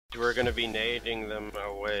We're gonna be nading them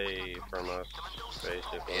away from us,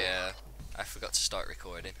 basically. Yeah, I forgot to start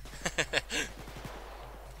recording. It's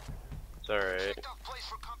alright.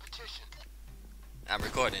 I'm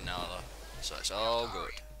recording now though, so it's all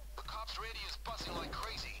good. The cops' radio is buzzing like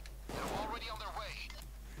crazy. They're already on their way.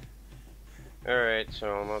 Alright,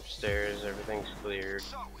 so I'm upstairs, everything's cleared.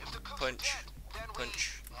 So, if the cook's Punch, dead, then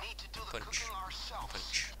punch, we need to do the punch, cooking ourselves.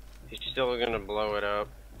 punch. He's still gonna blow it up.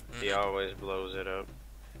 He always blows it up.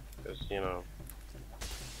 Cause, you know.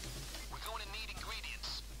 We're going to need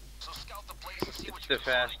ingredients. So scout the place and see what It's you the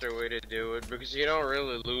can find. faster way to do it, because you don't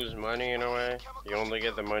really lose money in a way. You only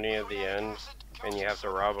get the money at the end, and you have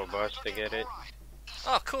to rob a bus to get it.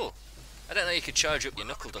 Oh, cool. I didn't know you could charge up your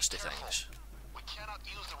knuckle duster things. We cannot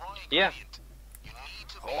use the wrong Yeah. ingredient. You need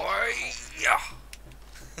to be Oh, yeah.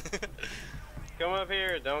 Come up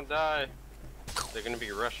here, don't die. They're gonna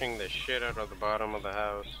be rushing the shit out of the bottom of the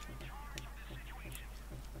house.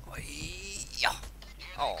 Yeah.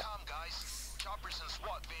 Oh. Come, guys. Choppers and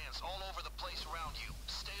SWAT vans all over the place around you.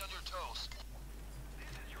 Stay on your toes.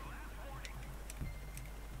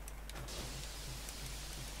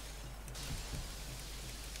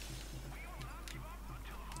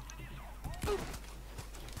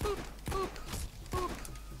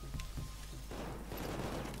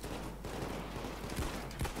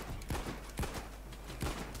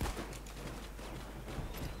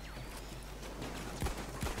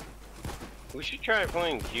 We should try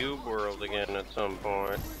playing Cube World again at some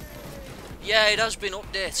point. Yeah, it has been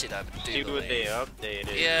updated, I do See what they believe.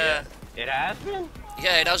 updated. Yeah. It has been?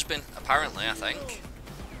 Yeah, it has been, apparently, I think.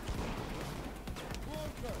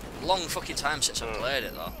 Long fucking time since I played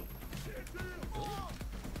it, though.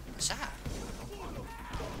 What's that?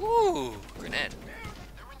 Woo! Grenade.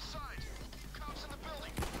 They're inside. Cops in the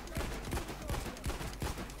building.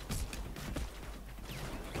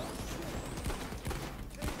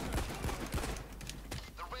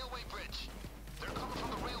 The railway bridge. They're coming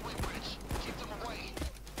from the railway bridge. Keep them away.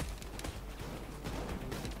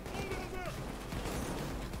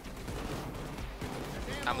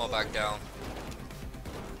 Ammo bag down.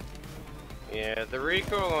 Yeah, the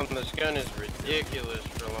recoil on this gun is ridiculous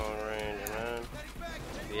for long range, man.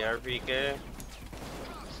 The RPK.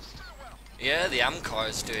 Yeah, the Amcar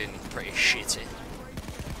is doing pretty shitty.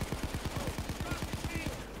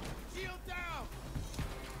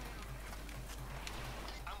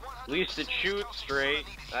 At least it shoots straight.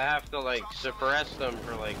 I have to like suppress them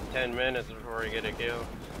for like 10 minutes before I get a kill.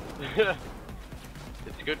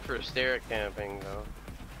 It's good for stair camping though.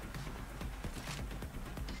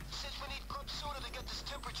 Since we need club soda to get this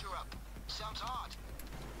temperature up. Sounds odd.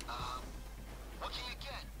 What can you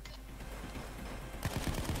get?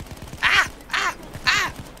 Ah! Ah!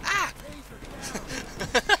 Ah! Ah!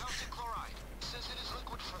 Calcium chloride. Says it is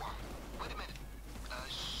liquid form. Wait a minute.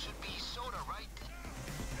 Should be soda, right?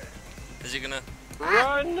 Is he gonna...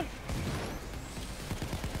 Run!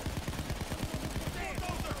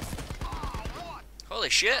 Holy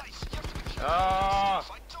shit! Ah!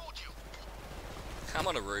 I told you. I'm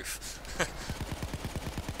on a roof. They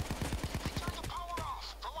turned the power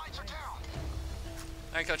off. The lights are down.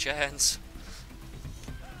 I got your hands.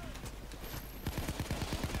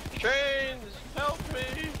 Trains! Help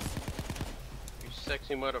me! You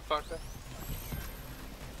sexy motherfucker.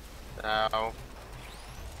 Ow.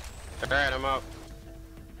 Alright, I'm up.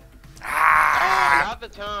 Ah! Oh, not the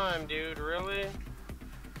time, dude, really?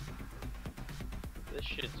 This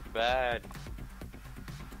shit's bad.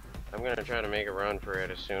 I'm gonna try to make a run for it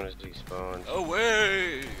as soon as he spawns.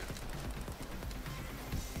 Away!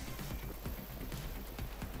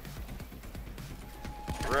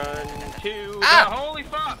 Run to Ah! the holy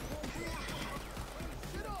fuck!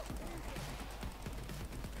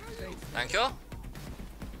 Thank you.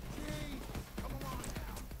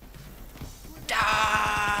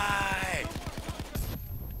 Die!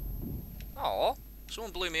 Oh,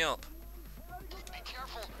 someone blew me up. Be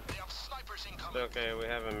careful. They have snipers It's incoming. okay, we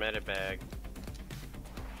have a meta bag.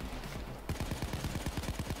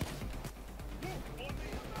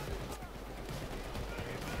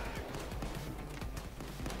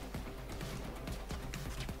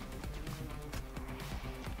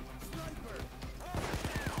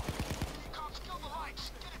 Cops, kill the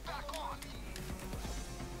lights. Get it back on.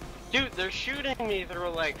 Dude, they're shooting me through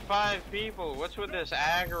like 5 people. What's with this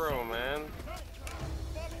aggro, man?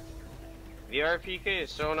 The RPK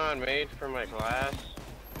is so not made for my class.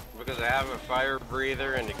 Because I have a fire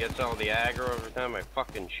breather and it gets all the aggro every time I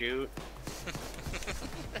fucking shoot.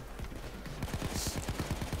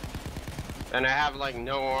 And I have like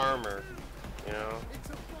no armor, you know?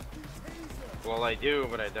 Well, I do,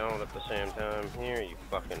 but I don't at the same time. Here, you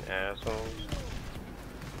fucking assholes.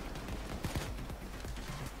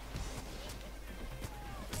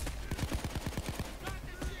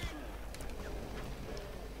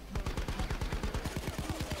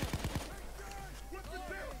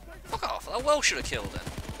 well should have killed it.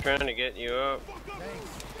 Trying to get you up.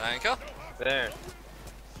 Thank you. There.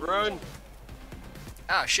 Run!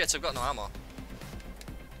 Ah, shit, I've got no ammo.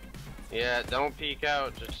 Yeah, don't peek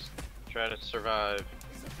out, just try to survive.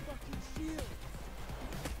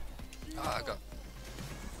 Ah, I got...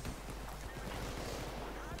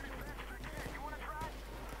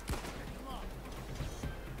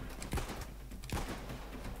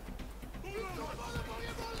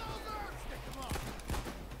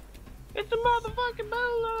 It's a motherfucking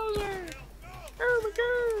bulldozer! Oh my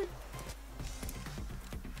god!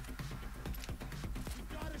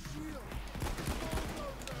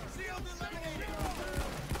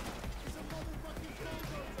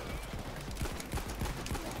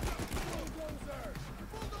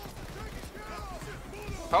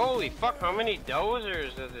 Holy fuck, how many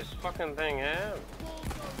dozers does this fucking thing have?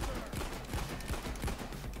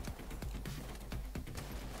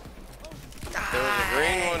 There was a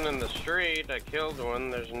green one in the street, I killed one,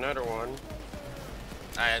 there's another one.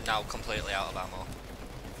 I am now completely out of ammo.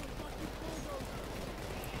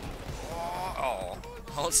 Oh,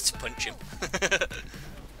 I wanted to punch him.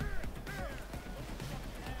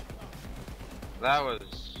 That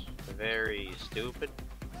was very stupid.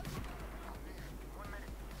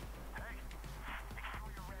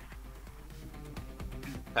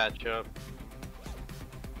 Patch up.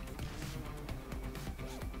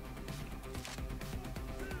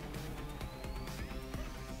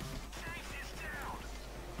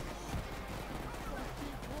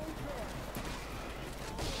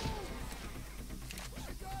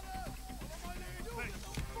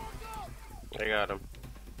 I got him.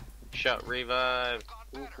 Shot revive.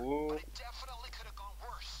 Ooh. It definitely could have gone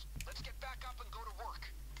worse. Let's get back up and go to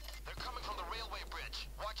work. They're coming from the railway bridge.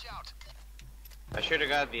 Watch out. I should have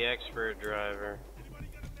got the expert driver.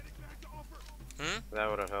 Hmm? That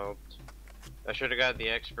would have helped. I should have got the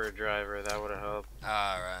expert driver. That would have helped.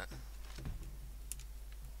 Alright.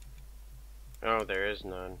 Oh, there is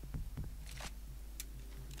none.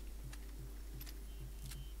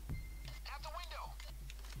 At the window.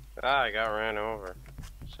 Ah, I got ran over.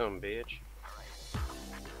 Some bitch.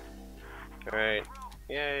 Alright.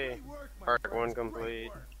 Yay. Part 1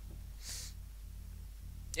 complete.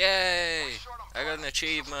 Yay! I got an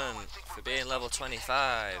achievement for being level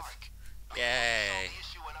 25. Yay!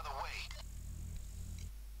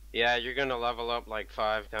 Yeah, you're gonna level up like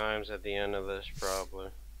 5 times at the end of this,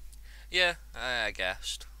 probably. Yeah, I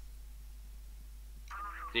guessed.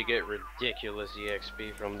 You get ridiculous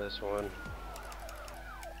EXP from this one.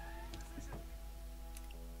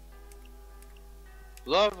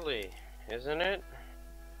 Lovely, isn't it?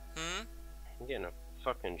 Hmm? I'm getting a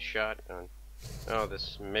fucking shotgun. Oh,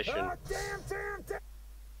 this mission.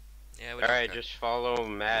 Yeah, we Alright, just follow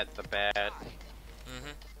Matt the Bat.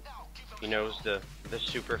 Mm-hmm. He knows the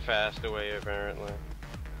super fast way, apparently.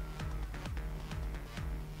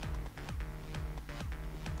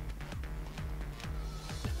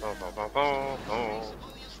 Boom, boom, boom, boom, boom.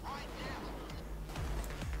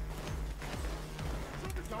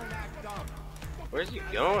 Where's he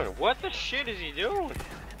going? What the shit is he doing?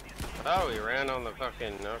 Oh, he ran on the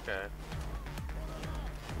fucking... okay.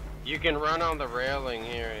 You can run on the railing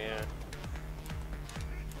here, yeah.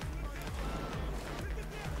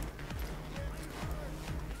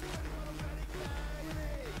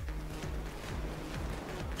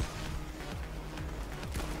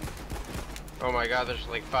 Oh my god, there's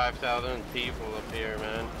like 5,000 people up here,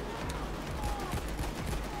 man.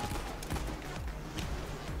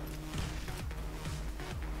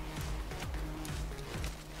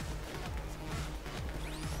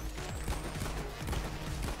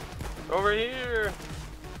 Over here!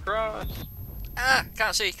 Cross! Ah!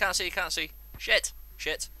 Can't see, can't see, can't see. Shit!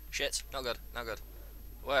 Shit! Shit! Not good, not good.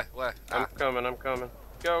 Where? Where? I'm coming, I'm coming.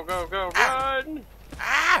 Go, go, go, Ah. run!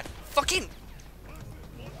 Ah! Fucking...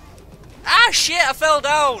 Ah, shit, I fell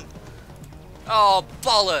down! Oh,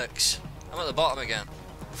 bollocks! I'm at the bottom again.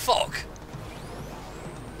 Fuck!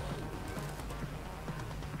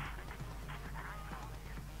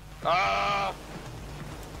 Ah!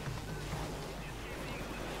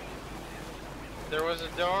 There was a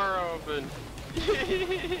door open.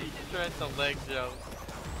 He tried to leg jump.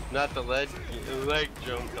 Not the leg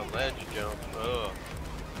jump, the ledge jump. Ugh.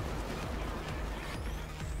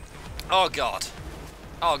 Oh god.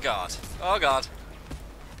 Oh god. Oh god.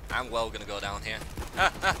 I'm well gonna go down here.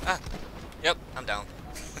 Ah, ah, ah. Yep, I'm down.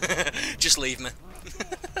 Just leave me.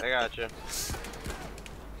 I gotcha.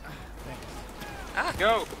 Ah.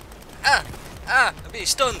 Go! Ah! Ah! I'm being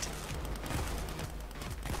stunned.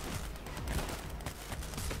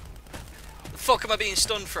 The fuck am I being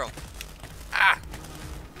stunned from? Ah!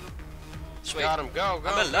 Sweet. Got him, go, go!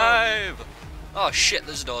 I'm alive! Oh shit,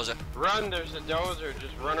 there's a dozer. Run, there's a dozer.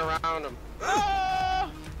 Just run around him. Ah!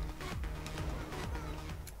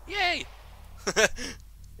 Yay!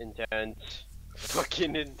 Intense.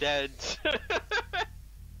 Fucking intense.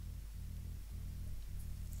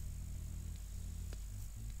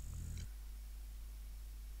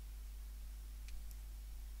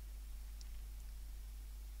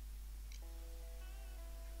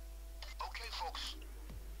 Okay, folks.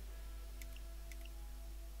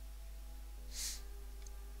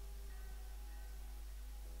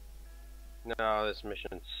 No, this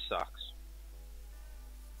mission sucks.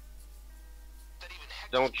 That even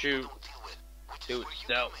heck Don't people shoot. don't deal with, which Do is it where you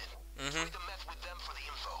stealth. come in. Trade the meth with them for the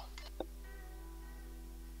info.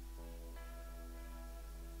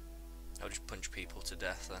 I'll just punch people to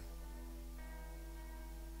death then.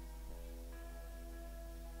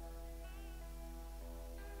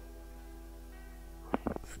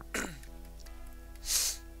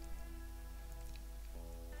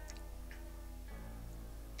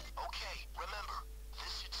 Okay, remember,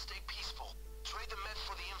 this should stay peaceful. Trade the meth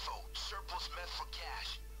for the info. Surplus meth for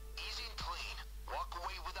cash. Easy and clean. Walk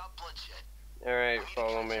away without bloodshed. Alright, We need to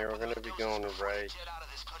follow catch me. up We're with gonna the be dozers going before they right, jet out of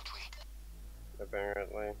this country.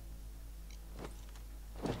 apparently.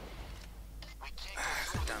 We can't go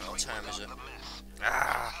through Damn, the what tree time is without it? the meth.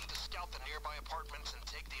 Ah! You'll have to scout the nearby apartments and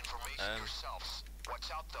take the information yourselves.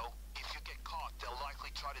 Watch out though. If you get caught, they'll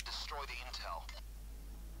likely try to destroy the intel.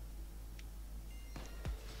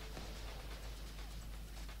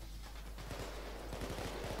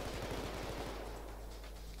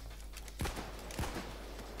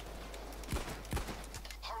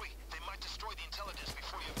 Hurry! They might destroy the intelligence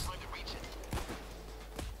before you have time to reach it.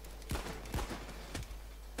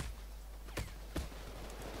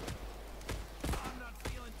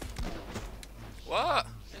 What?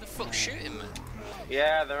 Who the fuck's shooting me?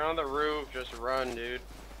 Yeah, they're on the roof. Just run, dude.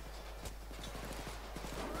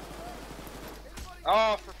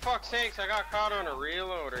 Oh, for fuck's sakes, I got caught on a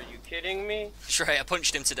reload. Are you kidding me? That's right, I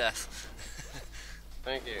punched him to death.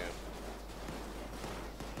 Thank you.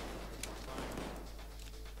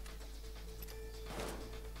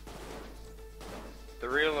 The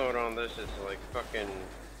reload on this is like fucking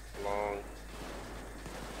long.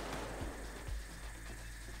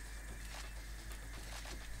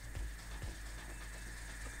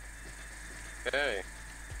 Okay.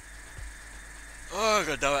 Oh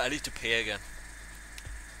god damn it, I need to pee again.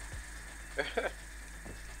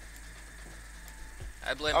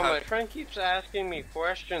 I blame Oh, how- my friend keeps asking me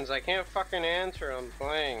questions. I can't fucking answer. I'm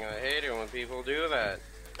playing. I hate it when people do that.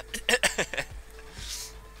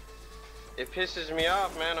 It pisses me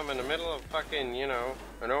off, man. I'm in the middle of fucking, you know,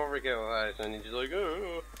 an overkill heist, and he's like,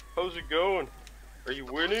 oh, how's it going? Are you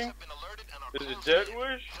winning? Have been alerted and are Is it close death in.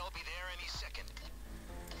 wish? They'll be there any second.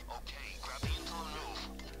 Okay, grab the intel and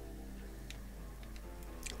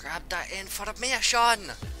move. Grab that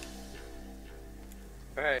information!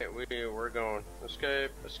 Alright, we're going.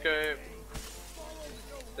 Escape, escape.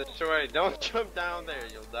 This way. Don't jump down there,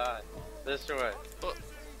 you'll die. This way.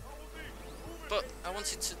 But I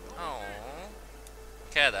wanted to. Oh.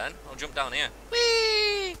 Okay then, I'll jump down here.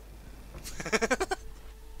 Whee!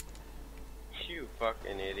 You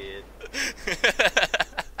fucking idiot.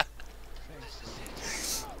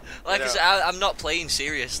 Like I said, I'm not playing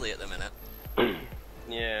seriously at the minute.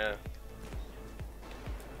 Yeah.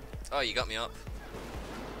 Oh, you got me up.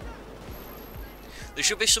 There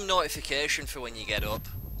should be some notification for when you get up,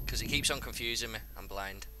 because it keeps on confusing me. I'm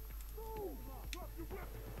blind.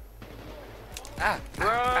 Ah!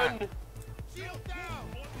 Run!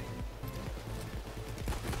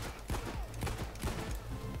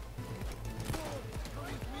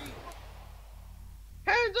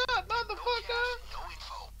 Hands up, motherfucker! No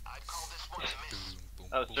info. I'd call this one a miss.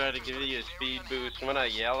 I was trying to give you a speed boost. When I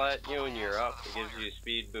yell at you and you're up, it gives you a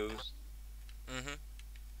speed boost. Mhm.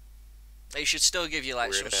 It should still give you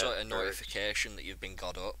like some Weird sort ass of perks. notification that you've been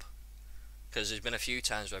got up. Because there's been a few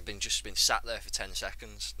times where I've just been sat there for 10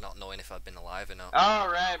 seconds, not knowing if I've been alive or not. Oh,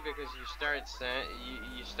 right, because you start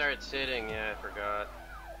you start sitting. Yeah, I forgot.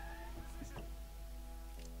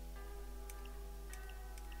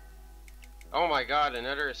 Oh my god,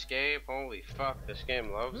 another escape! Holy fuck, this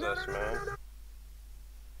game loves us, man. Our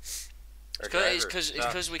It's driver sucks.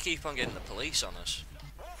 because we keep on getting the police on us.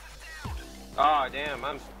 Oh damn,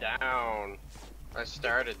 I'm down. I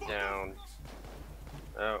started down.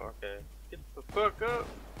 Oh, okay. Get the fuck up.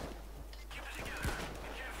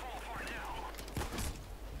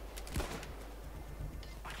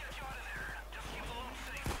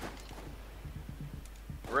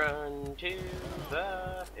 Run to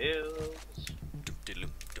the hills.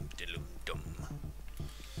 Dum-de-lum, dum-de-lum, dum.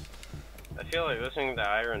 I feel like listening to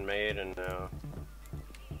Iron Maiden now.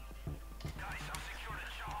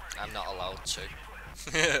 I'm not allowed to.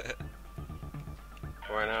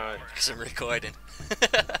 Why not? Because I'm recording.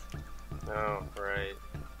 Oh, right.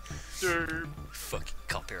 Derp. Fucking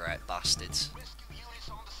copyright bastards. Rescue units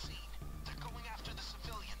on the scene. They're going after the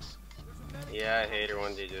civilians. Yeah, I hate it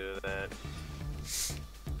when they do that.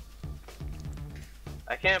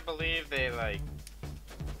 I can't believe they, like,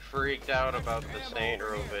 freaked out about the Saint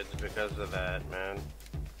Rovids because of that, man.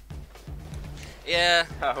 Yeah.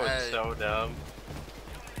 That was so dumb.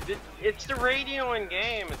 It's the radio in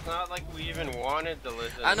game. It's not like we even wanted to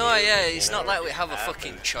listen. I know, to music, yeah. It's you not know, like it we just have a happened.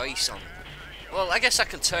 fucking choice on. Well, I guess I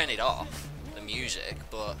can turn it off, the music,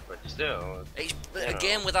 but But still, it's, you a know.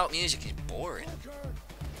 game without music is boring.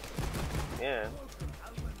 yeah.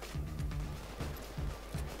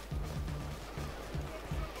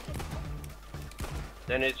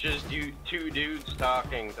 Then it's just you two dudes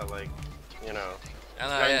talking to, like, you know, I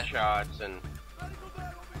know, yeah. gunshots and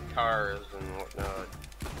cars and whatnot.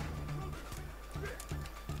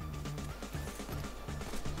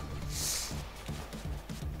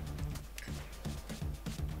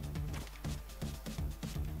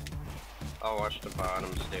 I'll watch the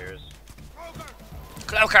bottom stairs.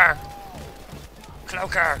 Cloaker!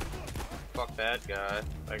 Cloaker! Fuck that guy.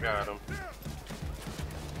 I got him.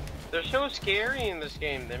 They're so scary in this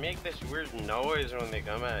game. They make this weird noise when they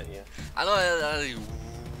come at you. I know,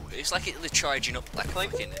 it's like they're charging up like a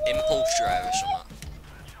fucking impulse drive or something.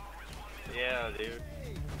 Yeah, dude.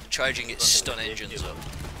 Charging its stun Fucking engines ridiculous.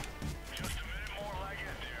 up.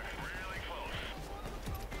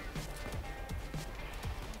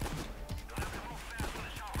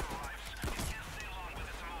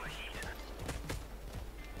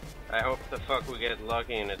 I hope the fuck we get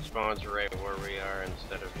lucky and it spawns right where we are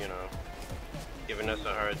instead of, you know, giving us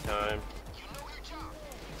a hard time.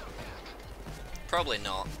 Probably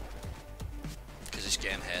not. Because this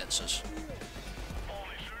game hates us.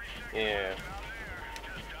 Yeah.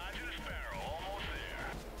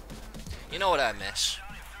 You know what I miss?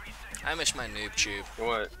 I miss my noob tube.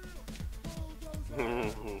 What?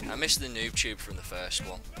 I miss the noob tube from the first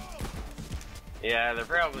one. Yeah, they're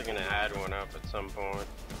probably gonna add one up at some point.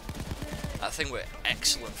 I think we're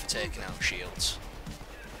excellent for taking out shields.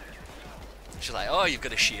 She's like, oh, you've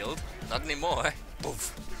got a shield. Not anymore.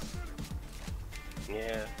 Boof.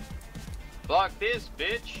 Yeah. Block this,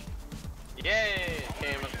 bitch! Yay!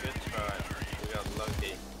 Came up a good spot. We got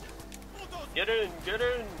lucky. Get in! Get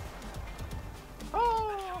in!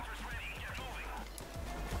 Oh!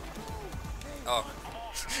 Oh.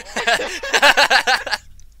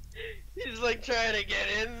 He's like trying to get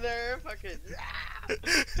in there. Fucking.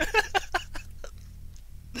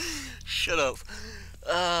 Shut up.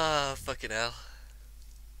 Ah, fucking hell.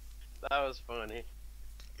 That was funny.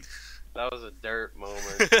 That was a dirt moment.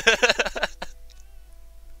 Well,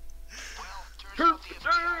 turns out the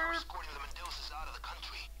FBI are escorting the Mendozas out of the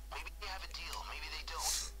country. Maybe they have a deal, maybe they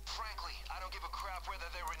don't. Frankly, I don't give a crap whether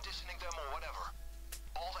they're renditioning them or whatever.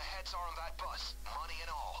 All the heads are on that bus, money and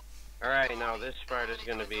all. Alright, now this part is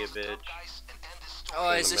gonna be a bitch.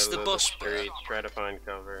 Oh, In is the this the middle of bus bit? streets, try to find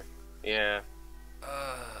cover. Yeah.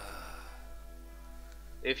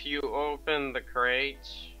 If you open the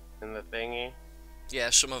crates in the thingy. Yeah,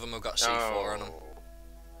 some of them have got C4 on them.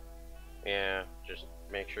 Yeah, just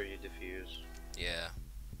make sure you defuse. Yeah.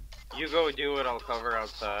 You go do it, I'll cover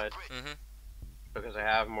outside. Mhm. Because I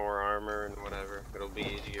have more armor and whatever. It'll be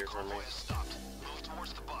easier for me. Move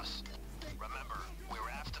towards the bus. Remember, we're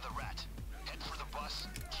after the rat. Head for the bus,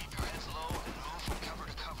 keep your heads low, and move from cover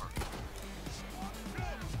to cover.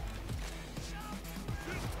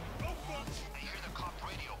 I hear the cop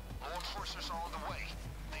radio. Law enforcers are on the way.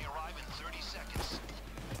 They arrive in 30 seconds.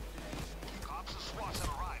 Cops and SWATs have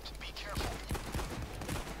arrived. Be careful.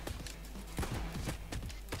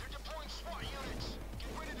 They're deploying SWAT units. Get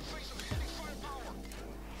ready to face some heavy firepower.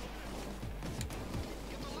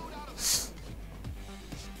 Get the loot out of there.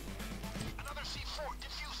 Another C4.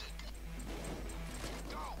 Defuse it.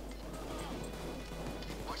 Go.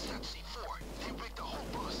 Where's that C4? They rigged the whole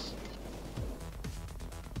bus.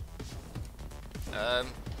 Bag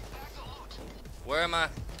the loot. Where am I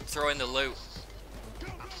throwing the loot?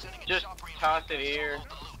 I'm sending a Just chopper in toss to it here. all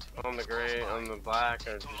the loot. On the gray, on the black,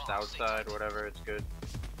 or just outside, whatever, it's good.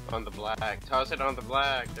 On the black. Toss it on the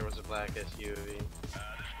black. There was a black SUV.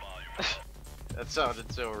 That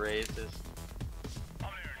sounded so racist.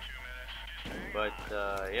 But,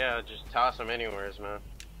 yeah, just toss them anywheres, man.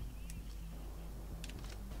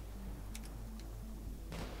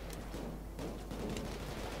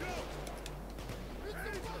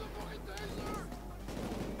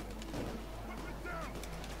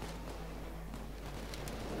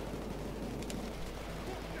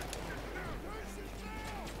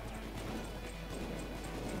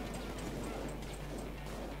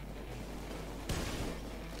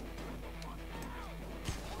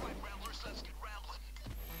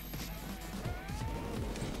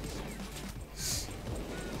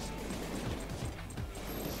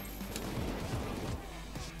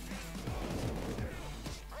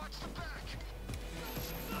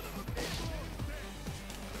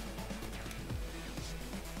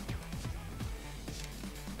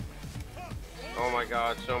 Oh my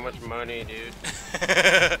god, so much money, dude.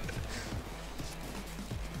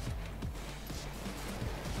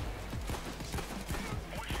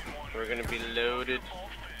 We're gonna be loaded.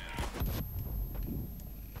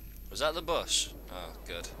 Was that the bus? Oh,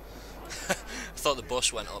 good. I thought the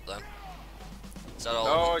bus went up then. Is that all?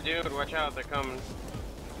 Oh, dude, watch out, they're coming.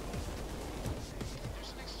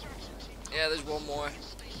 Yeah, there's one more.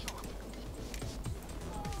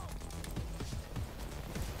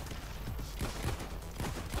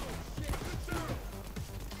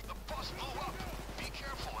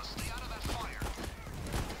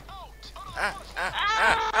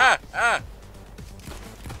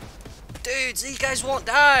 Dudes, these guys won't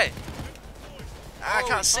die. I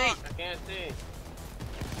can't see. I can't see.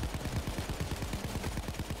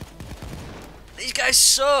 These guys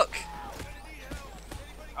suck.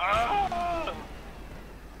 Ah!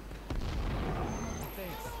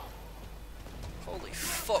 Holy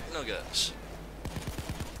fuck nuggets.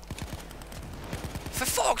 For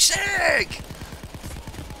fuck's sake!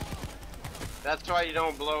 That's why you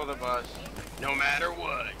don't blow the bus. No matter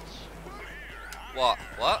what. What?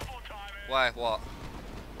 What? Why? What?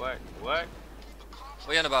 What? What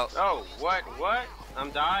are you on about? Oh, what? What?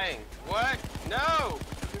 I'm dying. What? No!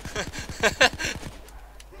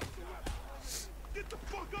 Get the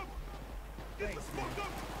fuck up! Get the fuck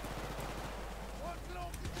up!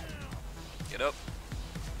 Get up.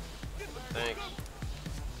 Thanks.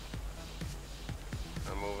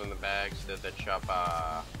 I'm moving the bags to the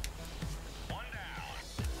chopper.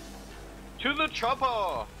 To the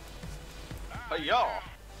chopper! Hey-ya!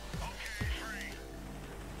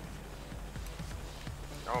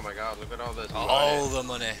 Oh my god, look at all this All money. the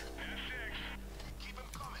money.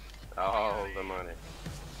 All the money.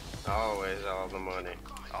 Always all the money.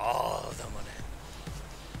 All the money.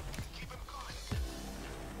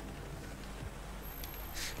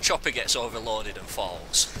 Chopper gets overloaded and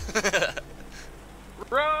falls.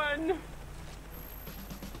 Run!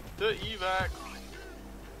 To evac.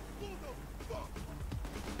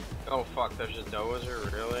 Oh fuck, there's a dozer,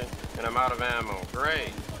 really? And I'm out of ammo.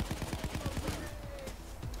 Great.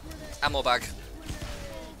 Ammo bag.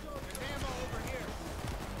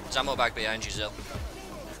 There's ammo bag behind you, Zill.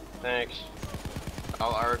 Thanks.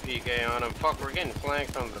 I'll RPK on him. Fuck, we're getting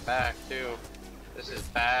flanked from the back, too. This is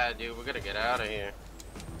bad, dude. We gotta get out of here.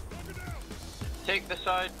 Take the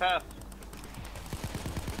side path.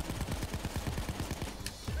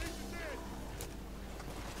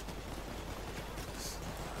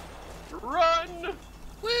 Run!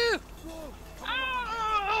 Woo!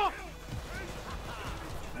 Ah!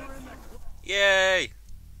 Yay!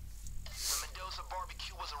 The Mendoza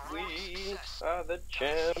barbecue was a roaring We success. are the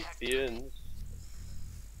champions.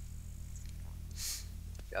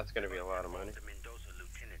 That's gonna be a lot of money. The Mendoza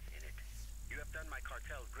lieutenant in it. You have done my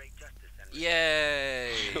cartel great justice and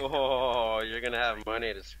Yay! Oh, you're gonna have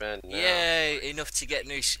money to spend now. Yay! Enough to get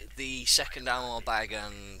the second ammo bag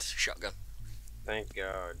and shotgun. Thank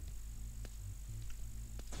God.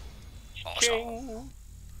 Awesome. Ching.